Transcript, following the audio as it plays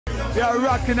We are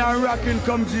rocking and rocking.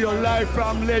 Come to your live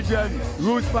from legend.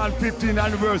 Roots Band 15th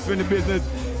anniversary in the business.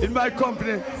 In my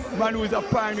company, man who is a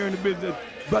pioneer in the business,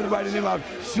 brother by the name of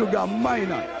Sugar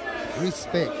Minor.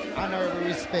 Respect, honorable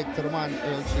respect to the man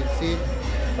Earl. See,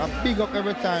 I big up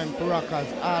every time to rockers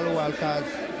all over because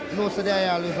most of they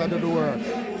always do the work.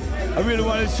 I really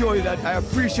want to show you that I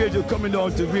appreciate you coming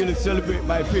down to really celebrate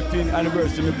my 15th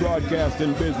anniversary in the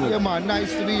broadcasting business. Yeah man,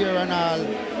 nice to be here and all.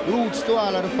 Roots to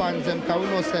all of the fans and because we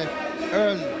know say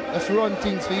Earl just run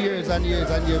things for years and years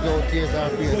and years out, years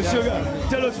after years. So Sugar,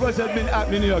 tell us what has been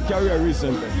happening in your career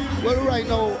recently. Well right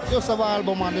now, just have an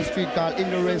album on the street called In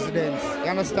the Residence.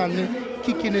 You understand me?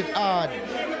 Kicking it hard.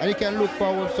 And you can look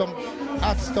forward to some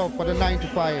hot stuff for the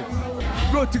 95.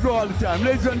 Good to go all the time.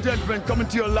 Ladies and gentlemen, coming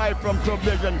to you live from Club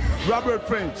Legend, Robert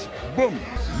French. Boom.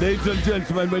 Ladies and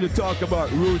gentlemen, when you talk about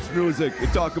roots music, you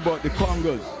talk about the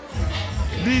Congos.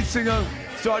 Lead singer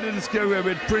started his career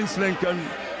with Prince Lincoln.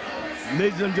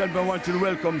 Ladies and gentlemen, I want you to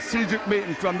welcome Cedric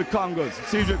Mayton from the Congos.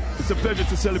 Cedric, it's a pleasure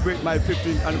to celebrate my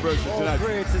 15th anniversary tonight. Oh,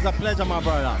 great. It's a pleasure, my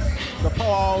brother. The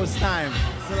powerhouse time.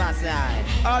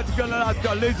 Article and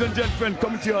article. Ladies and gentlemen,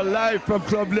 coming to you live from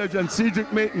Club Legend,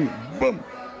 Cedric Mayton. Boom.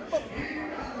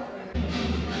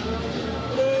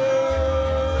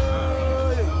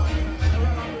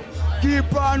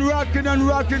 Keep on rocking and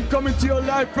rocking, coming to you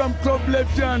live from Club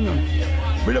Legend.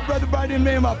 With a brother by the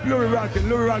name of Louis Rankin.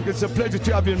 Louis Rankin, it's a pleasure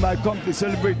to have you in my company,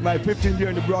 celebrate my 15th year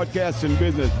in the broadcasting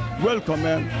business. Welcome,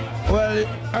 man. Well,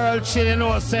 Earl, you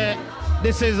know, say,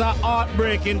 this is a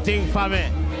heartbreaking thing for me.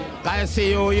 I see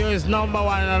you is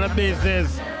 #1 in the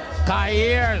business. Cause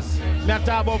years, me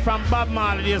talk about from Bob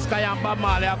Marley days, cause I'm Bob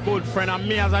Marley a good friend, and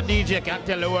me as a DJ can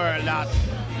tell the world that.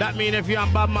 That means if you're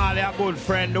Bob Marley a good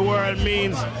friend, the world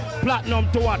means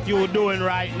platinum to what you're doing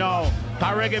right now.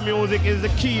 Cause reggae music is the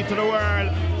key to the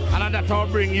world, and that will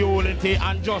bring unity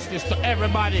and justice to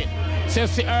everybody. So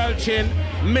see Earl Chin,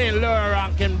 me lower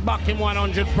ranking, back him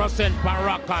 100% for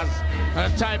rockers.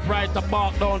 And the typewriter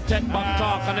bark don't take back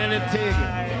talk and anything.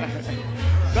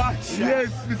 Gosh, yes,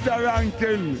 Mr.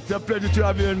 Rankin. It's a pleasure to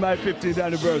have you in my 15th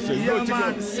anniversary. Yeah,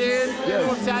 man, see?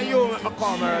 Yes. You you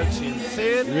come Earl Chin,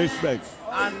 see? Respect.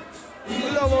 And we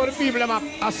love all the people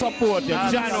that support you.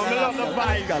 Jano, we love the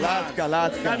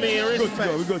vibes. I mean,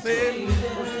 respect. We good to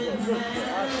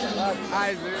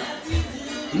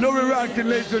go. Louis Rankin,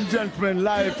 ladies and gentlemen,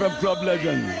 live from Club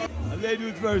Legend. A lady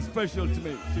who's very special to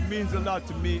me. She means a lot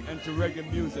to me and to reggae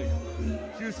music.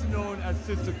 She used to be known as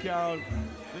Sister Carol.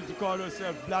 She used to call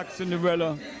herself Black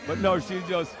Cinderella, but now she's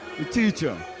just a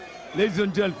teacher. Ladies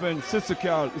and gentlemen, Sister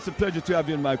Carol, it's a pleasure to have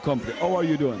you in my company. How are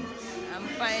you doing? I'm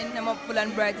fine, I'm up full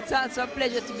and bright. It's also a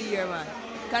pleasure to be here, man.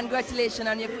 Congratulations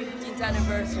on your 15th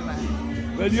anniversary,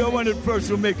 man. Well, you're one of the first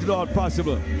who make it all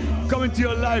possible. Coming to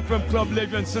your live from Club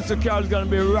Legend, Sister Carol's gonna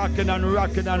be rocking and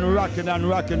rocking and rocking and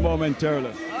rocking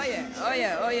momentarily. Oh yeah, oh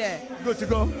yeah, oh yeah. Good to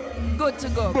go? Good to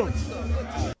go, Boom. good to go, good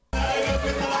to go.